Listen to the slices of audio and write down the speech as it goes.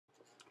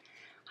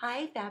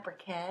Hi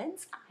Fabric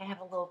Heads, I have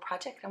a little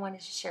project I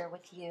wanted to share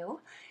with you.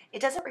 It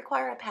doesn't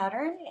require a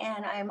pattern,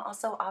 and I'm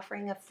also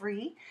offering a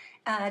free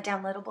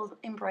downloadable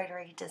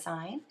embroidery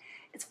design.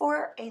 It's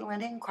for a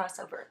linen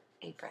crossover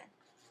apron.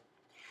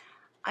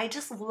 I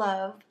just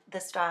love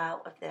the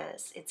style of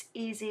this. It's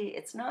easy,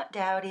 it's not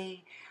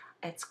dowdy,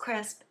 it's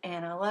crisp,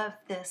 and I love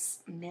this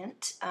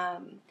mint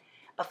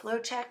buffalo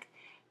check.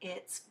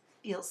 It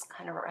feels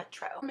kind of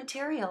retro.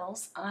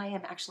 Materials, I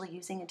am actually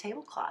using a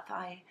tablecloth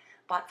I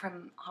bought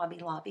from Hobby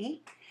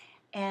Lobby,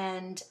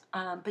 and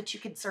but you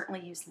could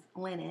certainly use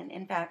linen.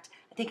 In fact,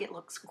 I think it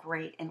looks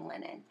great in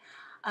linen.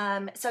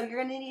 So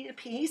you're going to need a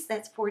piece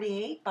that's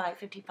 48 by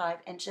 55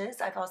 inches.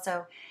 I've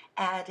also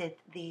added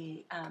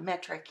the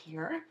metric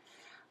here.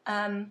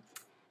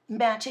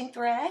 Matching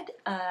thread,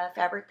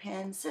 fabric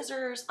pin,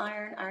 scissors,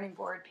 ironing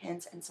board,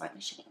 pins, and sewing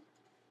machine.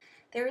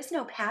 There is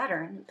no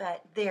pattern,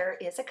 but there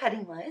is a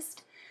cutting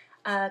list.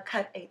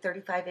 Cut a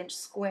 35-inch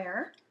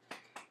square,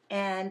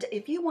 and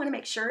if you want to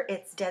make sure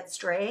it's dead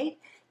straight,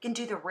 you can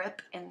do the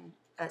rip and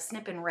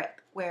snip and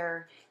rip,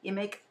 where you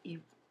make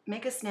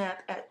a snip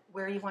at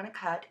where you want to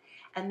cut,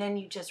 and then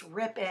you just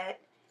rip it,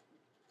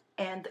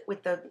 and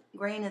with the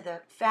grain of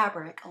the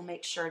fabric, I'll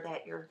make sure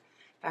that your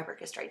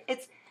fabric is straight.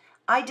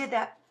 I did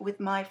that with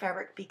my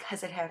fabric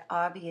because it had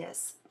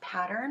obvious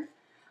pattern,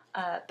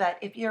 but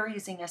if you're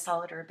using a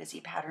solid or a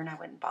busy pattern, I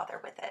wouldn't bother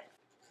with it.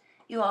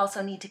 You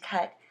also need to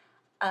cut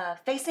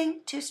facing,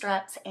 2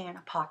 straps, and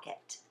a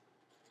pocket.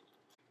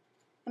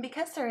 And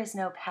because there is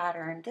no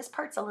pattern, this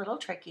part's a little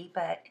tricky,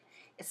 but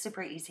it's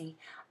super easy.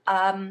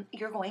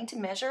 You're going to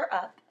measure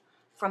up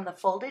from the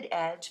folded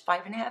edge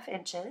 5.5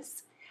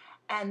 inches,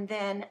 and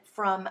then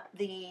from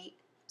the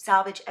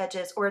salvage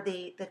edges, or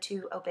the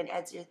 2 open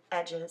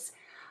edges,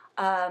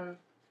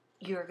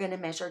 you're going to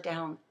measure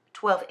down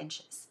 12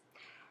 inches.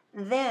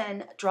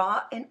 Then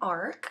draw an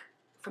arc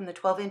from the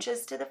 12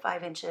 inches to the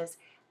 5 inches,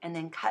 and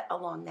then cut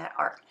along that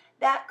arc.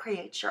 That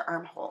creates your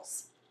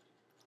armholes.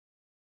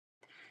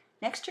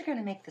 Next, you're going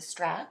to make the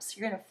straps.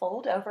 You're going to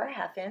fold over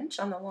 1/2 inch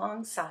on the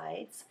long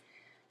sides,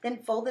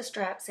 then fold the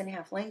straps in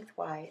half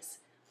lengthwise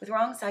with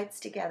wrong sides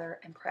together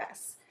and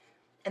press,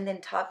 and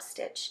then top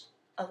stitch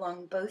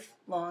along both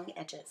long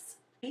edges.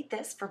 Repeat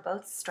this for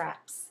both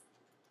straps.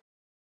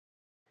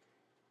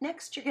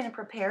 Next, you're going to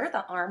prepare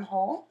the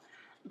armhole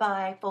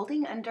by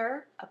folding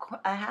under a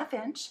 1/2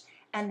 inch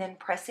and then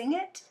pressing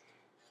it,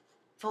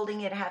 folding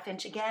it 1/2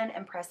 inch again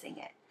and pressing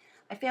it.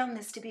 I found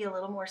this to be a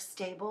little more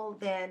stable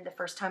than the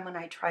first time when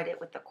I tried it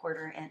with the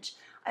 1/4 inch.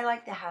 I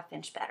like the 1/2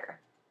 inch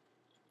better.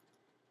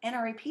 And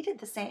I repeated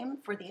the same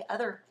for the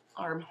other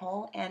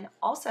armhole and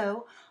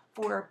also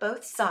for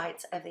both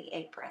sides of the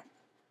apron.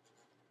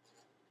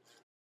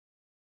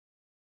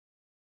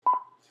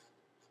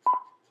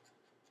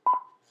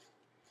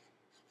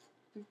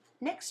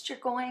 Next, you're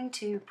going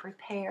to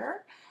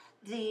prepare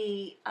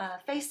the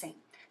facing.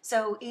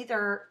 So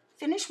either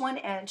finish one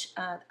edge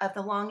of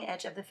the long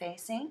edge of the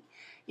facing.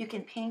 You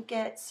can pink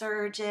it,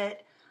 serge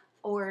it,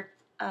 or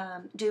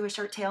do a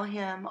shirt tail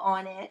hem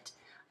on it.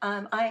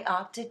 I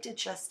opted to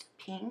just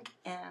pink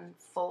and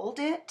fold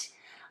it.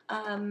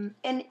 And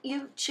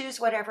you choose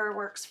whatever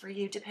works for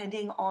you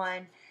depending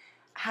on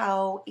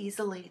how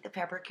easily the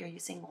fabric you're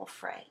using will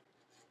fray.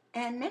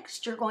 And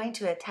next you're going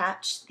to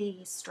attach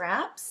the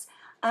straps.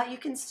 You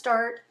can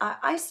start,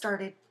 I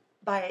started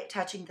by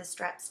attaching the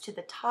straps to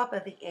the top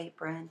of the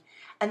apron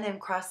and then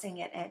crossing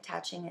it and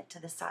attaching it to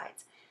the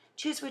sides.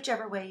 Choose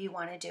whichever way you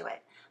want to do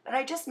it. But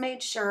I just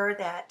made sure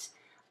that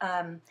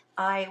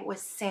I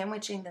was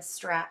sandwiching the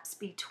straps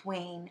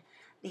between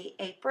the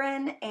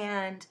apron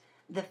and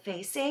the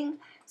facing.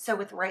 So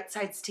with right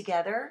sides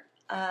together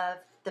of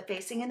the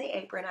facing and the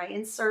apron, I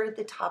inserted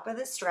the top of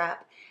the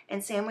strap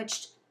and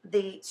sandwiched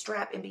the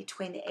strap in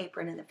between the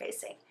apron and the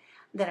facing.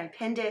 Then I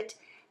pinned it,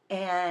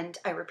 and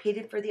I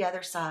repeated for the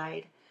other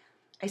side.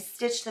 I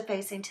stitched the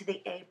facing to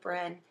the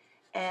apron,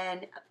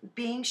 and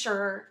being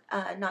sure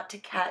not to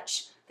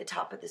catch the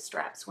top of the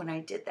straps when I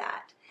did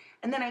that.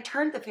 And then I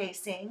turned the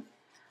facing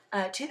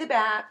to the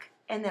back,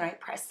 and then I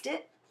pressed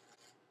it.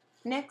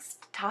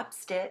 Next, top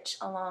stitch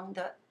along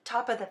the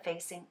top of the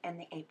facing and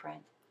the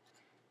apron.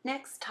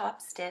 Next,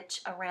 top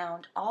stitch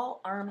around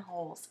all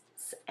armholes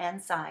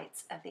and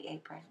sides of the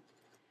apron.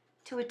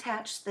 To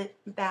attach the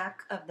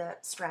back of the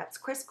straps,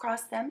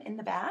 crisscross them in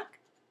the back,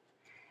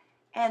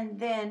 and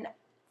then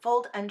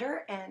fold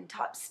under and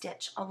top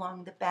stitch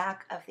along the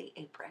back of the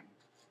apron.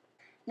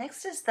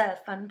 Next is the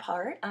fun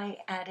part.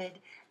 I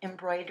added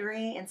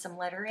embroidery and some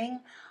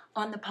lettering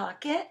on the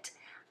pocket,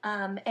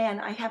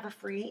 and I have a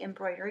free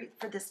embroidery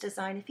for this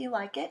design. If you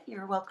like it,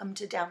 you're welcome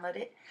to download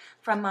it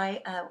from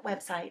my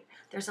website.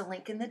 There's a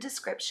link in the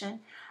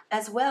description,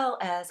 as well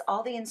as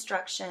all the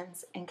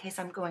instructions in case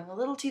I'm going a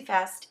little too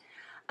fast.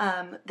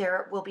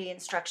 There will be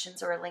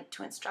instructions or a link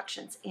to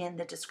instructions in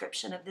the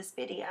description of this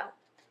video.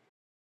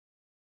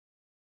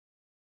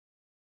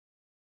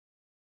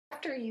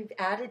 After you've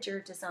added your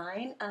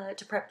design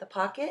to prep the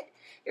pocket,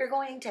 you're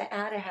going to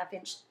add a 1/2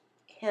 inch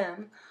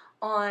hem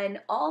on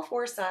all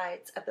 4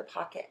 sides of the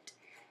pocket.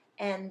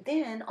 And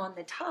then on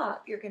the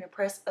top, you're going to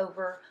press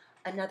over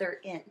another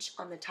inch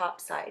on the top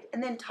side,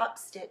 and then top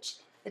stitch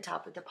the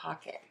top of the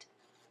pocket.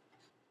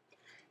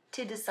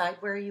 To decide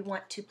where you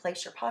want to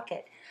place your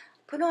pocket,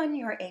 put on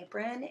your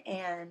apron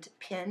and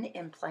pin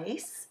in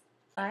place.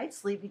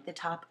 Sides, leaving the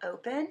top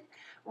open.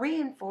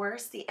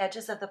 Reinforce the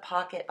edges of the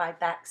pocket by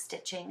back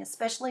stitching,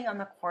 especially on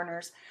the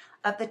corners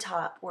of the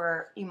top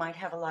where you might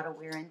have a lot of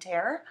wear and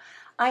tear.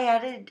 I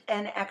added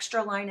an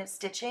extra line of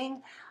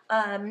stitching,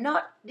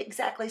 not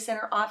exactly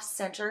center off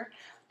center,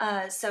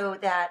 so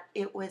that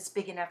it was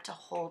big enough to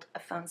hold a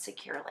phone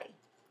securely.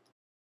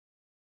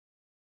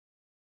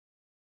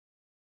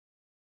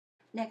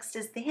 Next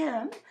is the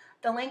hem.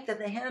 The length of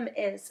the hem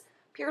is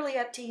purely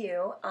up to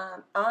you.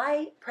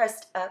 I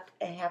pressed up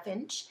a ½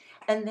 inch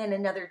and then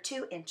another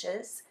 2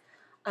 inches,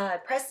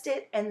 pressed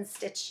it and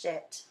stitched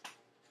it.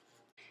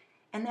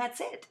 And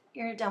that's it.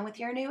 You're done with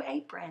your new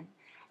apron.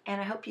 And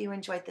I hope you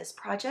enjoyed this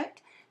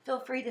project. Feel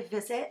free to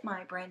visit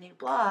my brand new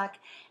blog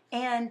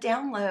and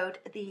download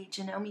the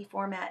Janome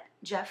format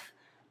Jeff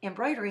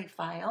embroidery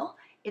file.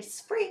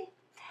 It's free.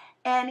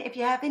 And if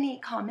you have any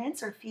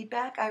comments or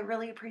feedback, I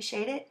really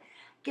appreciate it.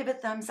 Give a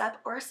thumbs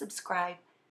up or subscribe.